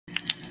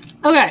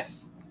Okay,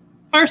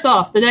 first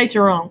off, the dates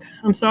are wrong.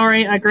 I'm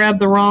sorry, I grabbed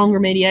the wrong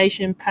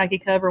remediation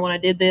packet cover when I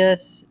did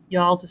this.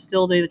 Y'all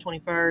still do the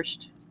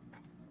 21st.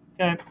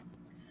 Okay.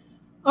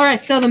 All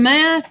right, so the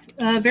math,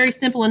 very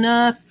simple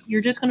enough.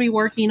 You're just going to be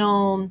working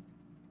on,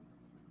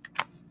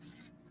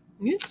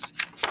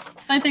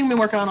 same thing we've been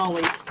working on all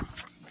week.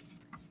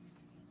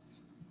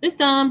 This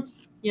time,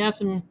 you have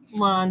some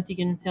lines you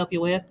can help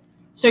you with.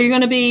 So you're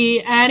going to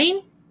be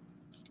adding.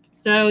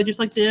 So just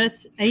like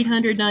this,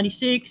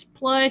 896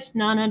 plus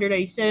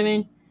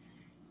 987.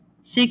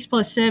 6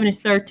 plus 7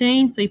 is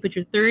 13, so you put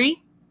your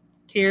 3.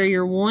 Carry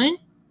your 1.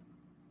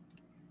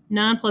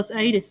 9 plus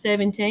 8 is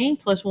 17,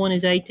 plus 1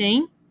 is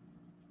 18.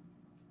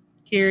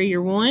 Carry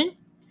your 1.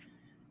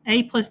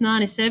 8 plus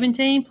 9 is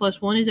 17,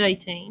 plus 1 is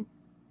 18.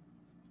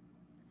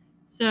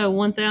 So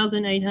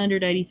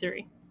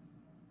 1,883.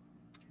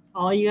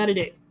 All you got to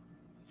do.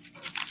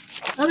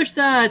 Other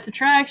side,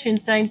 subtraction,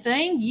 same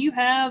thing. You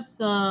have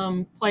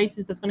some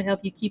places that's going to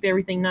help you keep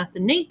everything nice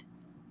and neat.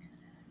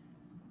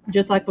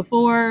 Just like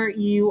before,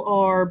 you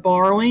are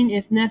borrowing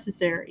if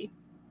necessary.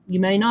 You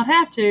may not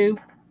have to,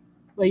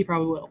 but you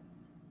probably will.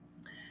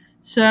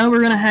 So we're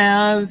going to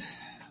have,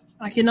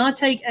 I cannot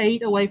take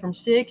 8 away from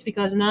 6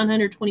 because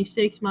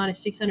 926 minus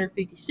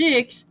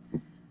 656,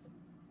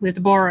 we have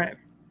to borrow.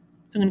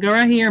 So I'm going to go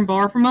right here and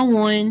borrow from my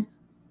 1,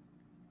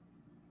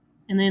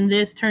 and then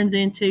this turns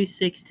into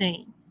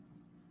 16.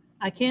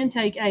 I can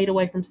take 8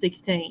 away from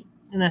 16,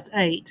 and that's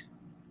 8.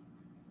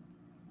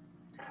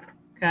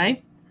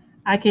 Okay?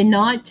 I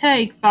cannot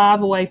take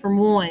 5 away from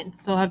 1,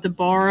 so I have to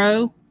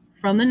borrow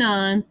from the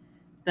 9.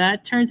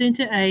 That turns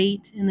into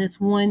 8, and this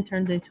 1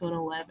 turns into an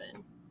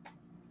 11.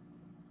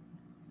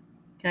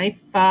 Okay,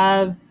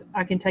 5,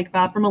 I can take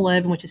 5 from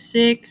 11, which is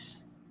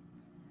 6,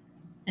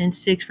 and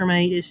 6 from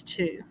 8 is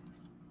 2.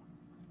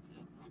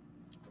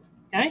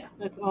 Okay,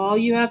 that's all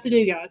you have to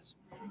do, guys.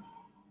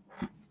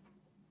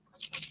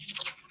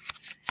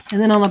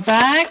 And then on the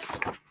back,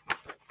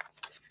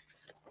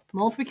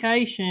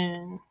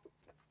 multiplication.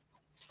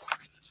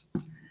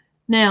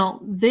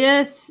 Now,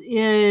 this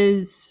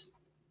is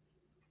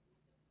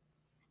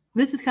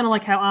kind of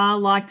like how I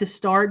like to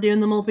start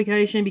doing the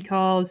multiplication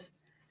because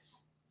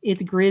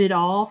it's gridded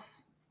off.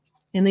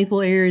 And these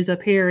little areas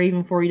up here are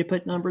even for you to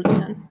put numbers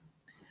in.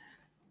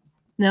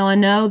 Now, I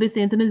know this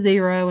ends in a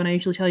 0, and I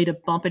usually tell you to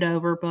bump it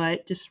over,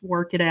 but just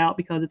work it out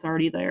because it's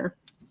already there.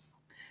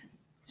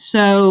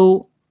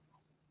 So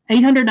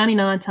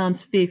 899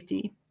 times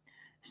 50.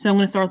 So I'm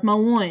going to start with my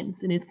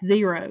 1s, and it's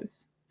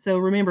zeros. So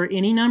remember,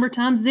 any number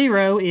times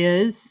 0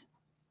 is,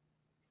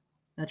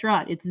 that's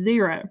right, it's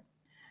 0.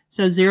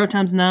 So 0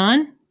 times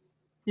 9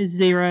 is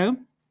 0.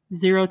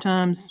 0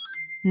 times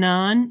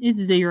 9 is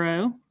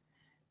 0.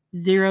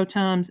 0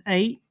 times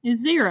 8 is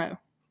 0.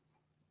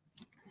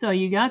 So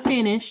you got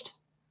finished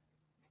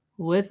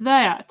with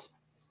that.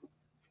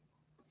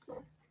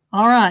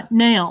 All right,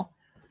 now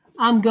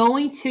I'm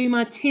going to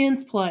my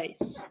tens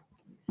place.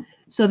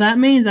 So that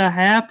means I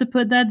have to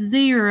put that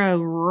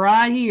 0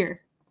 right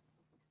here.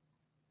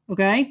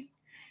 Okay?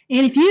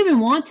 And if you even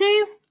want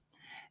to,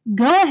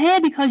 go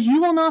ahead because you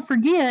will not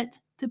forget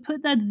to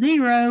put that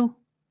 0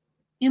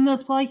 in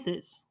those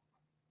places.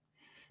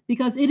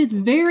 Because it is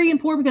very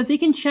important because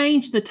it can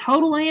change the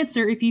total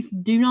answer if you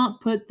do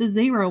not put the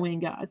 0 in,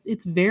 guys.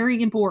 It's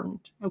very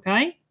important,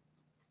 okay?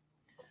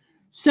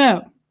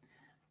 So,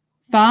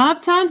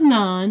 5 times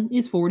 9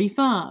 is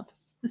 45.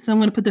 So I'm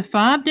going to put the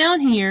 5 down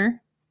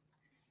here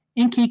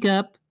and kick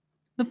up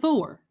the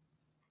 4.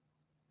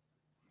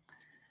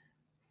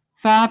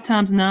 5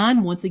 times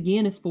 9, once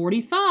again, is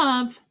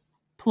 45.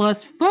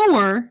 Plus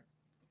 4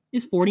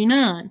 is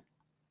 49.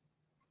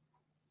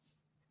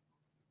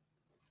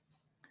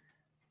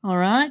 All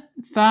right,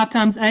 5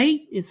 times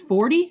 8 is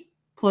 40.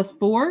 Plus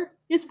 4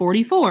 is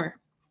 44.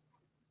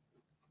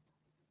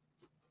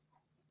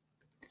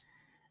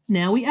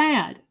 Now we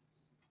add.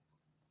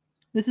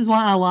 This is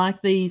why I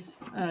like these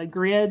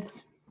grids.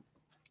 It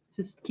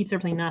just keeps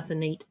everything nice and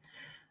neat.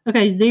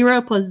 Okay,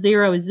 0 plus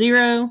 0 is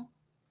 0.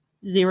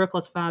 0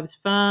 plus 5 is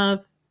 5.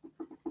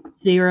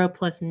 0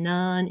 plus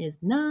 9 is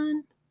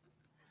 9.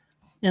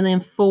 And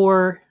then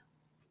 4,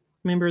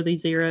 remember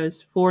these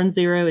zeros. 4 and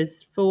 0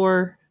 is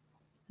 4,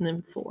 and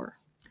then 4.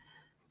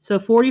 So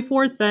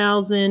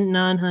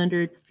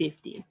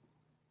 44,950.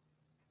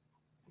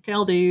 Okay,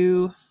 I'll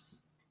do,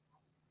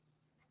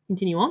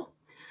 continue on.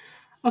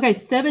 Okay,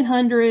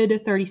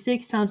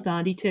 736 times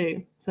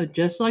 92. So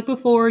just like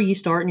before, you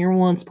start in your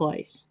ones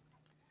place.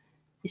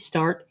 You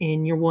start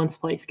in your ones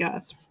place,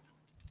 guys.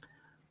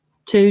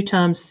 2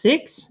 times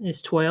 6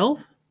 is 12.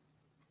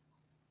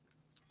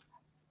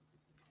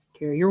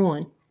 Carry your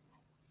 1.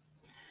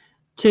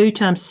 2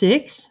 times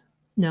 6,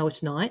 no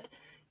it's not.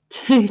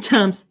 2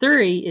 times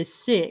 3 is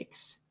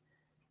 6.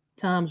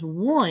 Times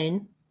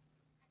 1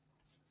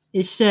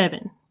 is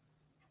 7.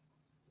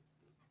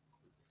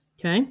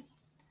 Okay?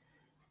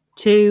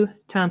 2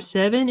 times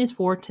 7 is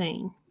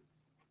 14.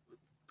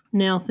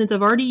 Now, since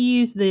I've already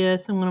used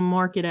this, I'm going to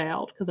mark it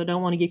out because I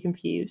don't want to get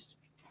confused.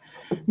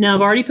 Now,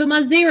 I've already put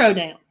my 0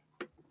 down.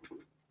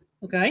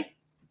 Okay?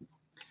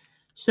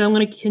 So I'm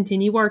going to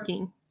continue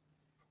working.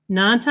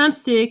 9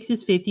 times 6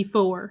 is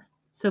 54.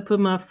 So put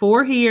my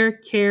 4 here,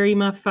 carry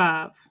my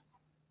 5.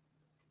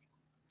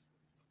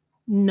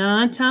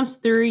 9 times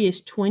 3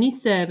 is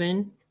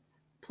 27,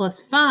 plus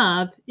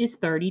 5 is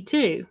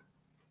 32.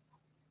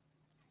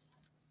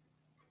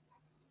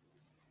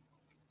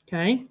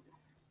 Okay.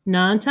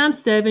 9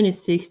 times 7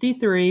 is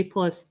 63,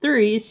 plus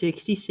 3 is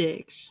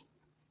 66.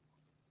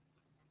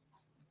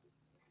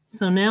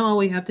 So now all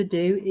we have to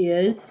do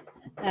is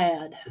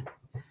add.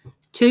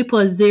 2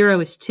 plus 0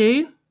 is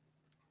 2.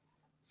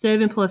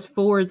 7 plus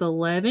 4 is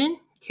 11.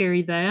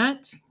 Carry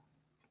that.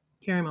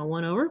 Carry my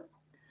 1 over.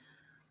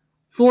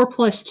 4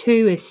 plus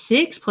 2 is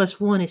 6, plus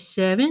 1 is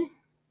 7.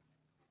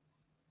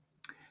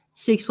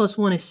 6 plus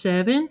 1 is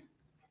 7.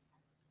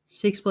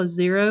 6 plus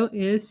 0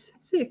 is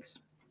 6.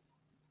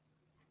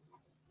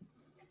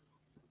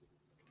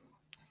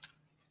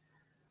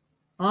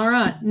 All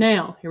right,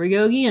 now, here we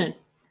go again.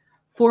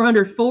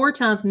 404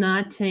 times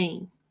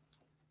 19.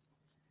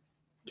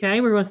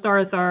 Okay, we're going to start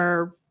with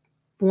our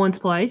ones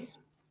place.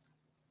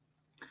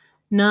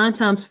 9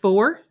 times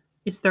 4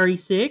 is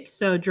 36,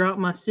 so drop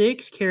my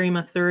 6, carry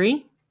my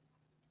 3.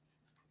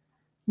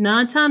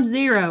 9 times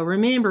 0,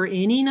 remember,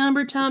 any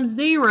number times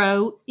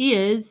 0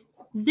 is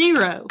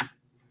 0.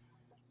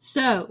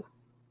 So,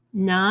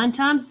 9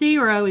 times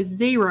 0 is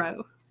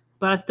 0,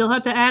 but I still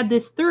have to add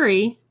this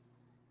 3,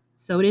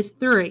 so it is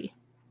 3.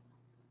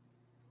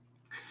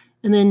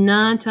 And then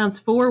 9 times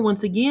 4,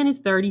 once again, is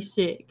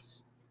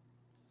 36.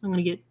 I'm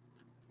going to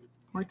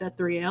mark that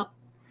 3 out.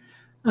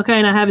 Okay,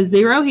 and I have a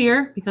 0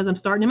 here because I'm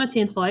starting in my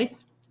tens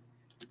place.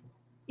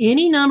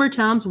 Any number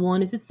times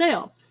 1 is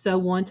itself. So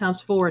 1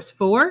 times 4 is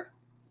 4.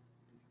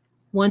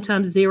 1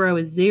 times 0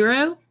 is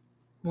 0.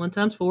 1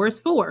 times 4 is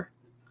 4.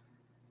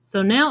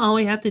 So now all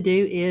we have to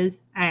do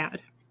is add.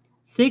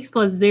 6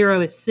 plus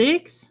 0 is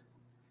 6.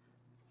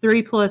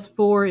 3 plus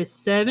 4 is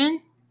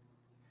 7.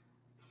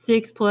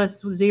 6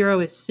 plus 0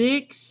 is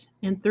 6.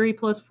 And 3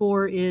 plus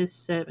 4 is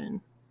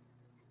 7.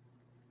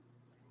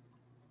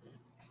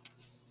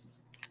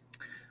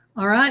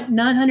 All right,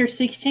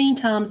 916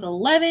 times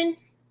 11.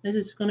 This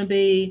is going to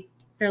be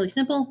fairly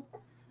simple.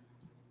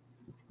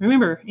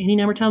 Remember, any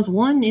number times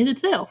 1 is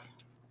itself.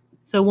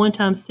 So 1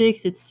 times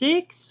 6 is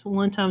 6.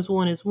 1 times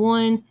 1 is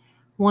 1.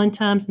 1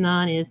 times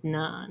 9 is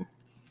 9.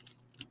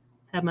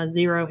 Have my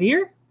 0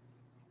 here.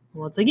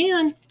 Once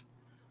again,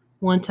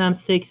 1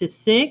 times 6 is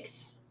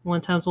 6.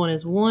 1 times 1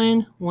 is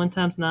 1. 1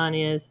 times 9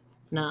 is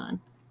 9.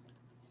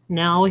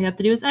 Now all we have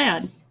to do is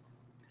add.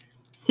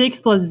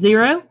 6 plus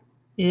 0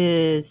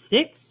 is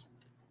 6.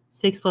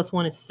 6 plus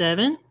 1 is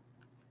 7.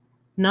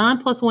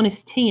 9 plus 1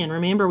 is 10.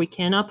 Remember, we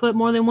cannot put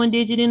more than one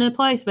digit in a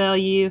place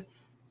value.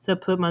 So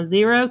put my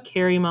 0,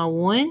 carry my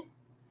 1.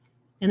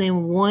 And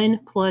then 1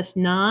 plus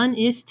 9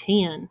 is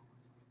 10.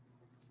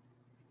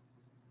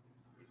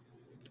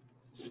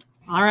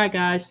 All right,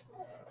 guys.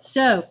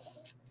 So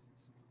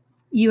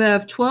you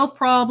have 12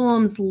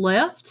 problems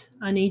left.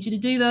 I need you to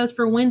do those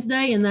for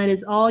Wednesday, and that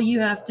is all you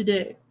have to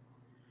do.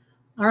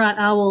 All right,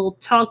 I will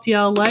talk to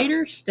y'all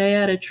later. Stay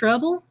out of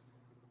trouble.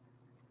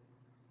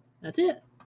 That's it.